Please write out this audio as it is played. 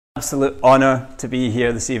Absolute honor to be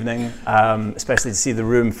here this evening, especially to see the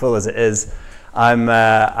room full as it is.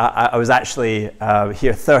 I was actually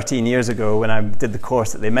here 13 years ago when I did the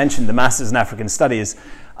course that they mentioned, the Masters in African Studies.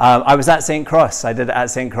 I was at St. Cross. I did it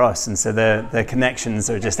at St. Cross, and so the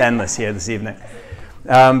connections are just endless here this evening.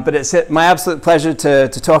 But it's my absolute pleasure to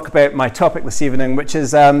talk about my topic this evening, which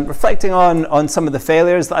is reflecting on some of the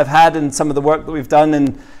failures that I've had and some of the work that we've done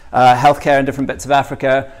in healthcare in different bits of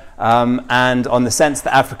Africa, and on the sense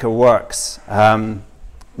that Africa works. And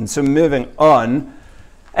so moving on,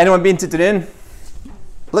 anyone been to Dunoon?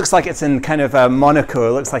 Looks like it's in kind of Monaco.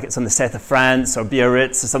 It looks like it's on the south of France or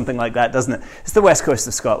Biarritz or something like that, doesn't it? It's the west coast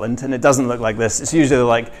of Scotland, and it doesn't look like this. It's usually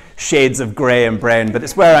like shades of grey and brown, but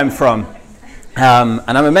it's where I'm from. And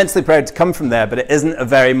I'm immensely proud to come from there, but it isn't a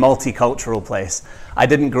very multicultural place. I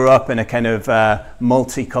didn't grow up in a kind of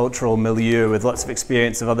multicultural milieu with lots of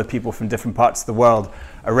experience of other people from different parts of the world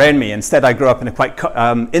around me. Instead, I grew up in a quite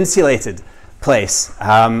insulated place.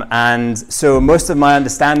 And so most of my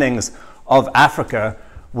understandings of Africa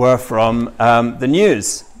were from the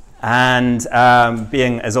news. And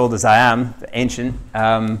being as old as I am, ancient,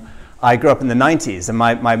 I grew up in the 90s, and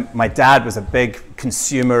my dad was a big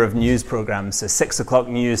consumer of news programs. So 6 o'clock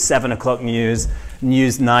news, 7 o'clock news,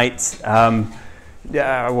 Newsnight,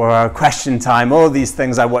 or Question Time, all these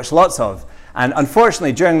things I watched lots of. And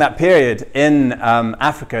unfortunately, during that period in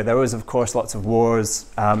Africa, there was, of course, lots of wars,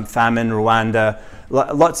 famine, Rwanda,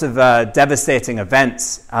 lots of devastating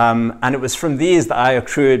events. And it was from these that I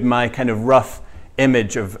accrued my kind of rough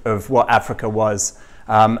image of what Africa was.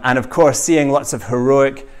 And of course, seeing lots of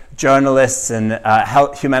heroic journalists and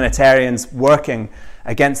humanitarians working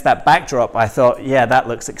against that backdrop, I thought, yeah, that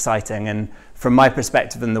looks exciting. And from my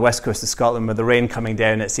perspective in the west coast of Scotland, with the rain coming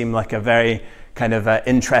down, it seemed like a very kind of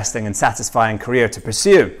interesting and satisfying career to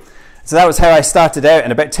pursue. So that was how I started out.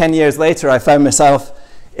 And about 10 years later, I found myself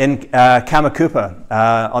in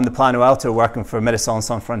Kamakupa on the Plano Alto, working for Médecins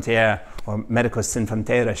Sans Frontières, or Médicos Sin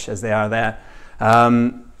Fronteiras, as they are there.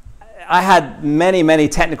 I had many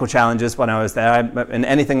technical challenges when I was there. And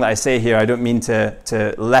anything that I say here, I don't mean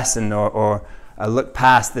to lessen or look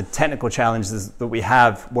past the technical challenges that we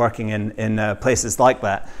have working in places like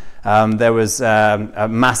that. There was a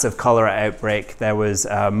massive cholera outbreak. There was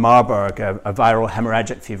Marburg, a viral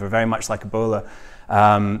hemorrhagic fever, very much like Ebola.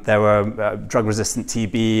 There were drug-resistant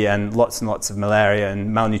TB and lots of malaria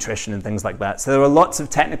and malnutrition and things like that. So there were lots of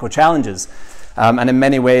technical challenges. And in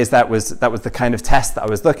many ways, that was the kind of test that I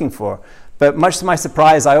was looking for. But much to my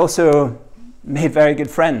surprise, I also made very good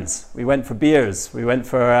friends. We went for beers. We went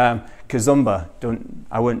for kizomba.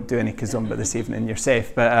 I won't do any kizomba this evening. You're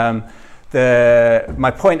safe. But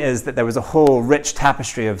my point is that there was a whole rich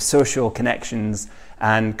tapestry of social connections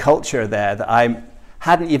and culture there that I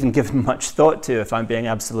hadn't even given much thought to, if I'm being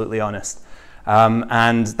absolutely honest.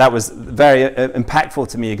 And that was very impactful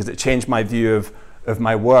to me because it changed my view of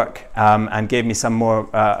my work and gave me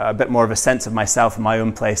a bit more of a sense of myself and my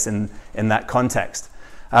own place in that context.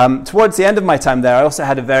 Towards the end of my time there, I also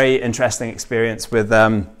had a very interesting experience with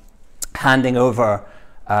handing over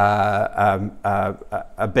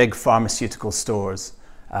a big pharmaceutical stores.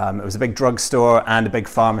 It was a big drugstore and a big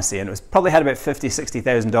pharmacy, and it probably had about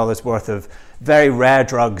 $50,000-$60,000 worth of very rare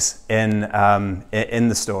drugs in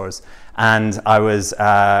the stores. And I was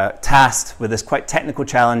tasked with this quite technical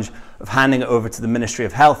challenge of handing it over to the Ministry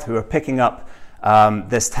of Health, who are picking up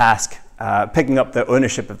this task, picking up the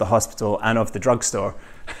ownership of the hospital and of the drugstore.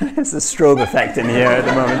 It's a strobe effect in here at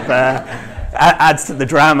the moment, adds to the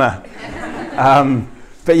drama.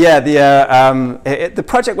 But yeah, the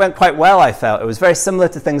project went quite well, I felt. It was very similar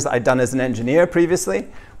to things that I'd done as an engineer previously.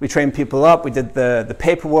 We trained people up, we did the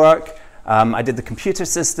paperwork, I did the computer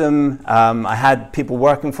system, I had people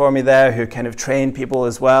working for me there who kind of trained people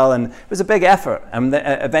as well, and it was a big effort. And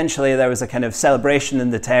eventually there was a kind of celebration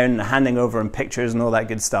in the town, handing over and pictures and all that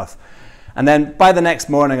good stuff. And then by the next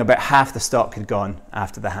morning, about half the stock had gone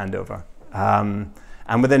after the handover.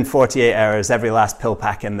 And within 48 hours, every last pill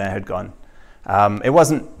pack in there had gone. It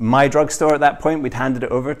wasn't my drugstore at that point. We'd handed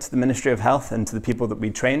it over to the Ministry of Health and to the people that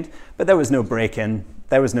we'd trained, but there was no break-in.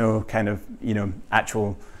 There was no kind of,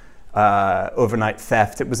 actual overnight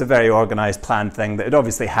theft. It was a very organized, planned thing that had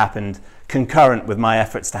obviously happened concurrent with my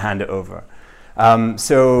efforts to hand it over.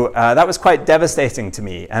 So that was quite devastating to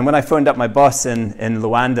me. And when I phoned up my boss in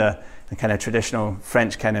Luanda, in kind of traditional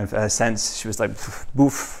French kind of sense, she was like,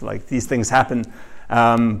 boof, like these things happen.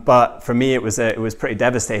 But for me, it was pretty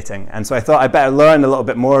devastating. And so I thought I'd better learn a little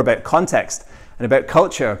bit more about context and about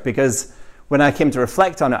culture, because when I came to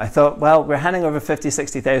reflect on it, I thought, well, we're handing over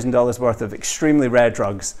 $50,000-$60,000 worth of extremely rare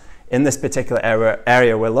drugs in this particular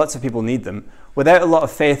area where lots of people need them. without a lot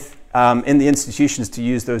of faith in the institutions to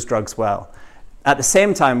use those drugs well. At the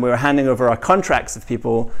same time, we were handing over our contracts of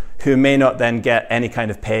people who may not then get any kind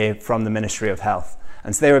of pay from the Ministry of Health.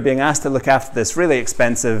 And so they were being asked to look after this really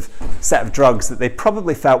expensive set of drugs that they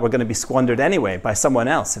probably felt were going to be squandered anyway by someone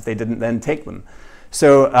else if they didn't then take them.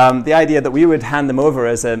 So the idea that we would hand them over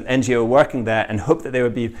as an NGO working there and hope that they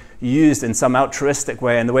would be used in some altruistic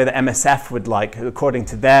way in the way that MSF would like, according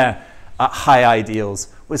to their high ideals,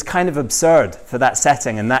 was kind of absurd for that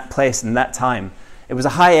setting and that place and that time. It was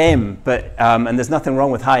a high aim, but, and there's nothing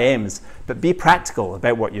wrong with high aims, but be practical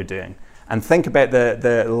about what you're doing and think about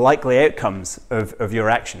the likely outcomes of your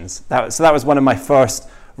actions. So that was one of my first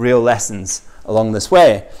real lessons along this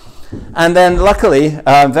way. And then luckily,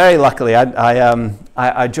 very luckily,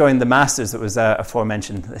 I joined the Masters that was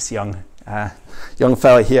aforementioned, this young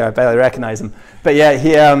fella here. I barely recognize him. But yeah,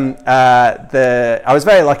 I was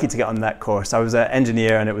very lucky to get on that course. I was an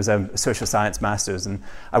engineer and it was a social science Masters. And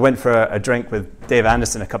I went for a drink with Dave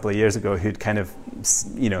Anderson a couple of years ago, who'd kind of,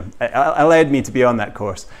 allowed me to be on that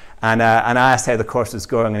course. And I asked how the course was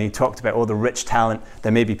going, and he talked about all the rich talent.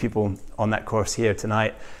 There may be people on that course here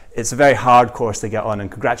tonight. It's a very hard course to get on,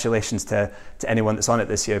 and congratulations to anyone that's on it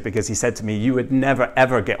this year, because he said to me, you would never,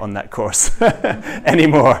 ever get on that course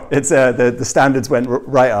anymore. It's the standards went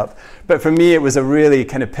right up. But for me, it was a really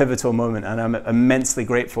kind of pivotal moment, and I'm immensely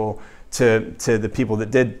grateful to the people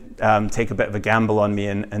that did take a bit of a gamble on me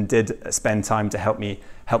and did spend time to help me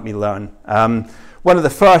learn. One of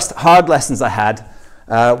the first hard lessons I had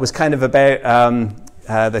was kind of about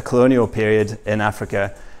the colonial period in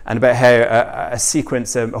Africa, and about how a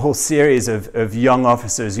sequence, a whole series of young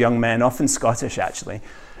officers, young men, often Scottish actually,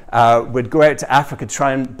 would go out to Africa to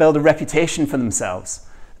try and build a reputation for themselves.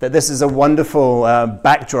 That this is a wonderful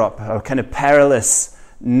backdrop, a kind of perilous,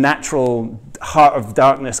 natural, heart of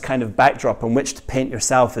darkness kind of backdrop on which to paint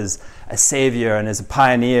yourself as a savior and as a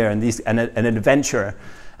pioneer and an adventurer.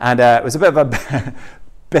 And it was a bit of a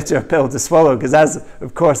bitter pill to swallow, because as,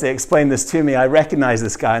 of course, they explained this to me, I recognized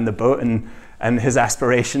this guy in the boat and his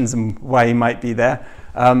aspirations and why he might be there,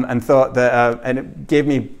 and thought that, and it gave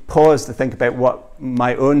me pause to think about what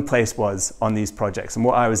my own place was on these projects and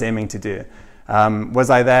what I was aiming to do. Was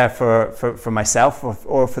I there for myself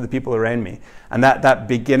or for the people around me? And that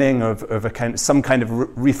beginning of some kind of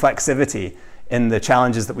reflexivity in the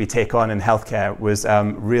challenges that we take on in healthcare was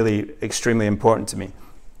really extremely important to me.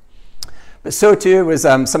 But so too was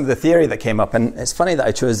some of the theory that came up, and it's funny that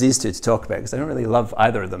I chose these two to talk about because I don't really love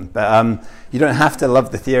either of them. But you don't have to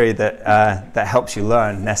love the theory that helps you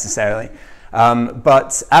learn necessarily.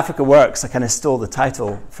 But Africa Works, I kind of stole the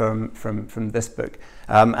title from this book,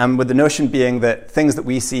 and with the notion being that things that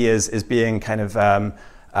we see as being kind of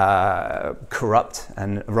corrupt,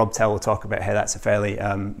 and Rob Tell will talk about how that's a fairly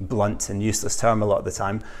blunt and useless term a lot of the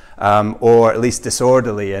time, or at least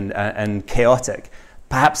disorderly and chaotic,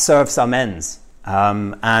 perhaps serve some ends,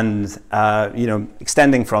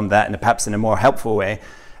 extending from that, and perhaps in a more helpful way,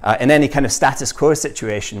 in any kind of status quo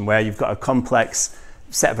situation where you've got a complex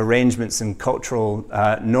set of arrangements and cultural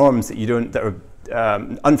norms that are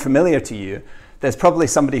unfamiliar to you. There's probably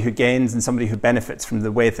somebody who gains and somebody who benefits from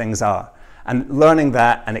the way things are. And learning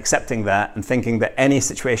that and accepting that and thinking that any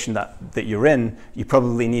situation that you're in, you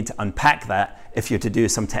probably need to unpack that if you're to do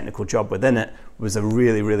some technical job within it, was a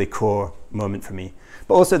really, really core moment for me.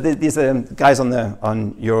 But also these guys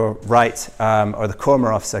on your right are the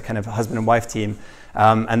Cormer officer, kind of husband and wife team,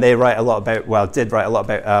 and they did write a lot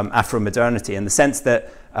about Afro-modernity, in the sense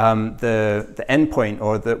that the end point,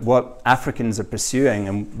 or what Africans are pursuing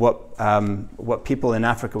and what people in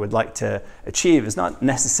Africa would like to achieve, is not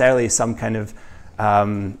necessarily some kind of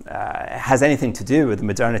has anything to do with the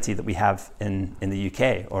modernity that we have in the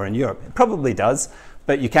UK or in Europe. It probably does,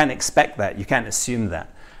 but you can't expect that. You can't assume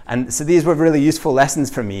that. And so these were really useful lessons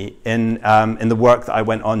for me in the work that I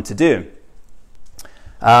went on to do.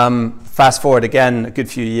 Fast forward again a good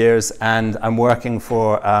few years, and I'm working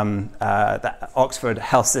for the Oxford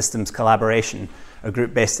Health Systems Collaboration, a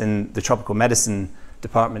group based in the Tropical Medicine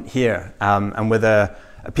department here, and with a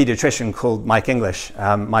pediatrician called Mike English.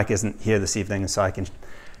 Mike isn't here this evening, so I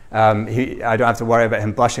don't have to worry about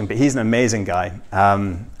him blushing, but he's an amazing guy,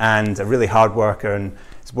 and a really hard worker, and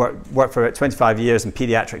he's worked for 25 years in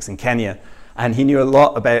pediatrics in Kenya. And he knew a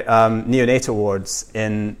lot about neonatal wards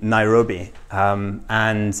in Nairobi.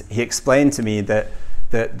 And he explained to me that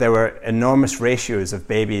there were enormous ratios of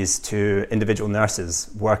babies to individual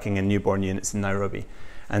nurses working in newborn units in Nairobi.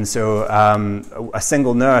 And so a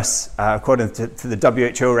single nurse, according to the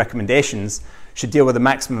WHO recommendations, should deal with a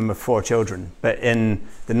maximum of 4 children. But in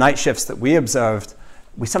the night shifts that we observed,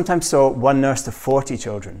 we sometimes saw one nurse to 40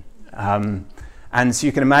 children. And so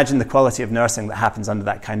you can imagine the quality of nursing that happens under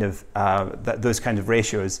that kind of, those kind of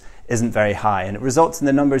ratios isn't very high. And it results in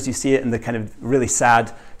the numbers, you see it in the kind of really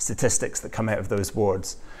sad statistics that come out of those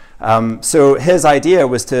wards. So his idea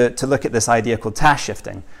was to look at this idea called task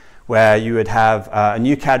shifting, where you would have a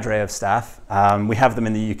new cadre of staff. We have them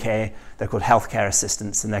in the UK. They're called healthcare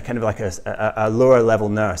assistants, and they're kind of like a lower level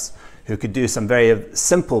nurse who could do some very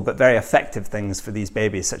simple but very effective things for these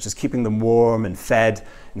babies, such as keeping them warm and fed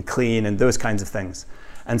and clean and those kinds of things.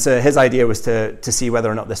 And so his idea was to see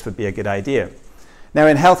whether or not this would be a good idea. Now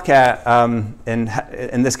in healthcare,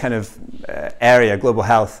 in this kind of area, global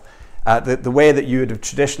health, the way that you would have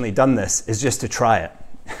traditionally done this is just to try it.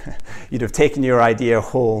 You'd have taken your idea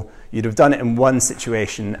whole, you'd have done it in one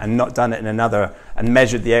situation and not done it in another, and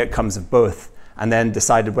measured the outcomes of both, and then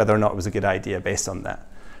decided whether or not it was a good idea based on that.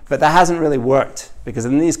 But that hasn't really worked, because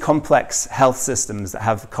in these complex health systems that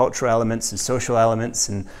have cultural elements and social elements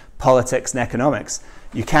and politics and economics,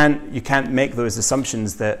 you can't make those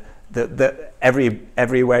assumptions that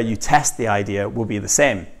everywhere you test the idea will be the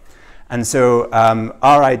same. And so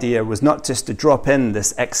our idea was not just to drop in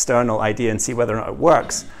this external idea and see whether or not it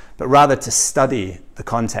works, but rather to study the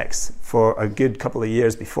context for a good couple of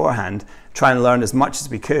years beforehand, try and learn as much as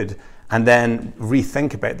we could, and then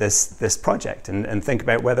rethink about this project and think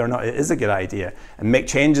about whether or not it is a good idea, and make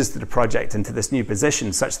changes to the project into this new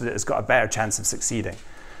position such that it's got a better chance of succeeding.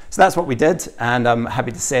 So that's what we did, and I'm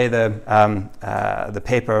happy to say the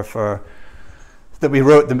paper that we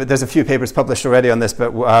wrote, there's a few papers published already on this,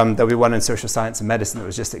 but there'll be one in social science and medicine that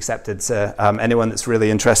was just accepted. So anyone that's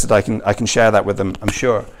really interested, I can share that with them, I'm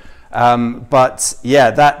sure. But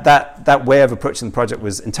yeah, that way of approaching the project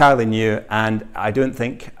was entirely new, and I don't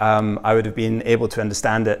think I would have been able to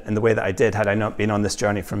understand it in the way that I did had I not been on this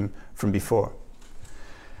journey from before.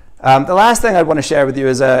 The last thing I want to share with you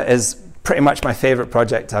is pretty much my favorite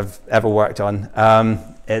project I've ever worked on.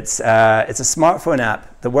 It's a smartphone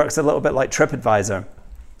app that works a little bit like TripAdvisor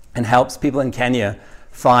and helps people in Kenya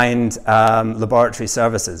find laboratory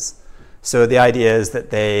services. So the idea is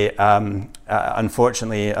that they,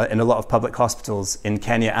 unfortunately, in a lot of public hospitals in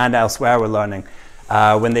Kenya and elsewhere, we're learning,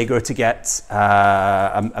 when they go to get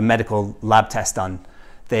a medical lab test done,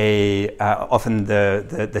 they often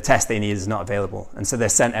the test they need is not available. And so they're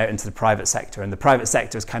sent out into the private sector. And the private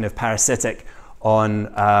sector is kind of parasitic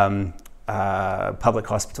on public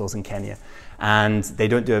hospitals in Kenya. And they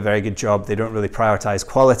don't do a very good job. They don't really prioritize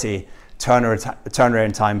quality,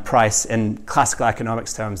 turnaround time, price. In classical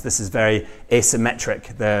economics terms, this is very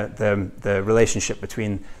asymmetric, the relationship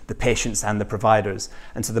between the patients and the providers.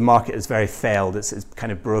 And so the market is very failed. It's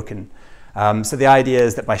kind of broken. So the idea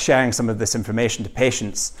is that by sharing some of this information to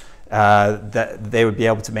patients, that they would be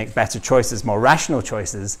able to make better choices, more rational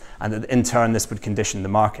choices, and that in turn this would condition the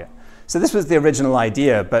market. So this was the original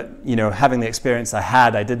idea, but having the experience I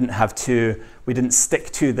had, we didn't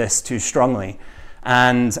stick to this too strongly.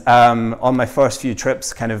 And on my first few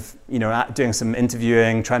trips, kind of doing some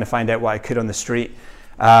interviewing, trying to find out what I could on the street,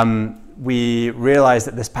 we realized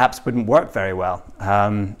that this perhaps wouldn't work very well.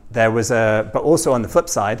 But also on the flip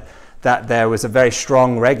side, that there was a very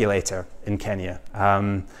strong regulator in Kenya.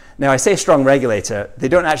 Now I say strong regulator, they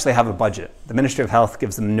don't actually have a budget. The Ministry of Health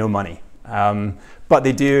gives them no money. But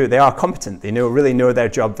they are competent. They really know their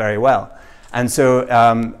job very well. And so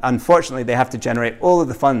unfortunately, they have to generate all of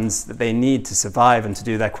the funds that they need to survive and to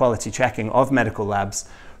do their quality checking of medical labs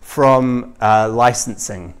from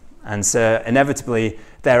licensing. And so inevitably,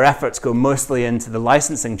 their efforts go mostly into the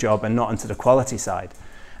licensing job and not into the quality side.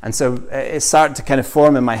 And so it started to kind of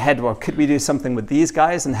form in my head, well, could we do something with these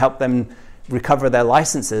guys and help them recover their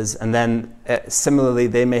licenses? And then similarly,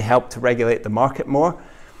 they may help to regulate the market more.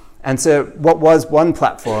 And so what was one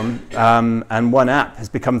platform and one app has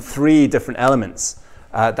become three different elements.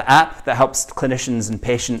 The app that helps clinicians and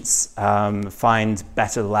patients find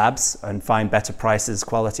better labs and find better prices,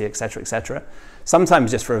 quality, et cetera, sometimes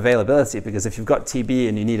just for availability, because if you've got TB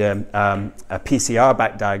and you need a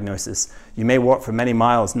PCR-backed diagnosis, you may walk for many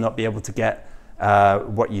miles and not be able to get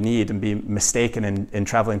what you need and be mistaken in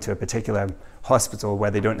traveling to a particular hospital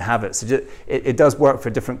where they don't have it. So it does work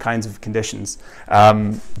for different kinds of conditions.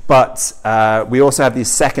 But we also have these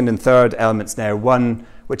second and third elements now. One,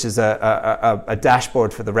 which is a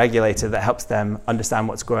dashboard for the regulator that helps them understand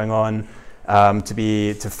what's going on,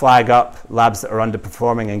 to flag up labs that are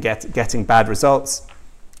underperforming and getting bad results,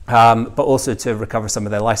 but also to recover some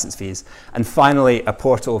of their license fees. And finally, a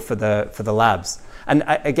portal for the labs. And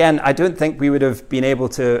again, I don't think we would have been able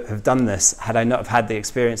to have done this had I not have had the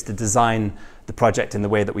experience to design the project in the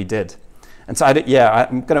way that we did. And so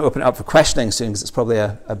I'm going to open it up for questioning soon, because it's probably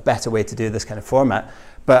a better way to do this kind of format.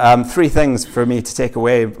 But 3 things for me to take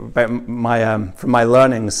away about from my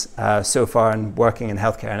learnings so far in working in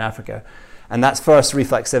healthcare in Africa. And that's first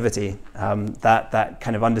reflexivity, that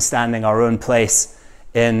kind of understanding our own place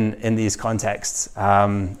in these contexts,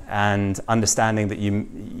 and understanding that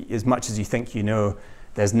you, as much as you think you know,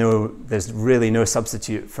 there's really no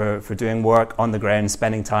substitute for doing work on the ground,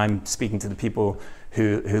 spending time speaking to the people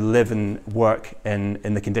who live and work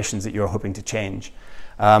in the conditions that you're hoping to change.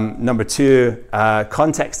 Number 2,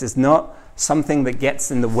 context is not something that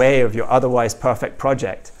gets in the way of your otherwise perfect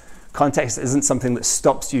project. Context isn't something that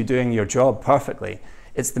stops you doing your job perfectly.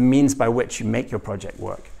 It's the means by which you make your project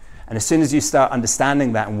work. And as soon as you start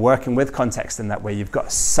understanding that and working with context in that way, you've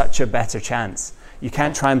got such a better chance. You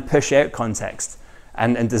can't try and push out context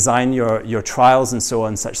and design your trials and so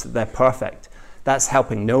on such that they're perfect. That's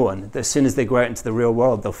helping no one. As soon as they go out into the real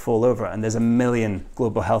world, they'll fall over. And there's a million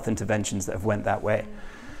global health interventions that have went that way.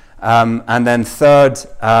 And then third,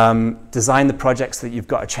 design the projects that you've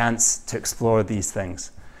got a chance to explore these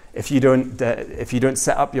things. If you don't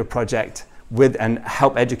set up your project with and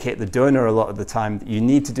help educate the donor a lot of the time, that you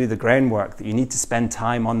need to do the groundwork, that you need to spend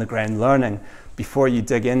time on the ground learning before you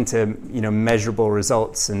dig into measurable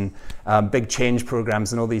results and big change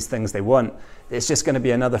programs and all these things they want, it's just going to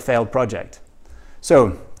be another failed project.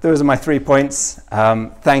 So those are my 3 points.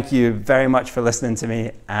 Thank you very much for listening to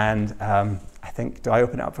me. And I think, do I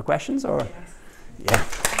open it up for questions or?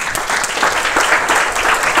 Yes. Yeah.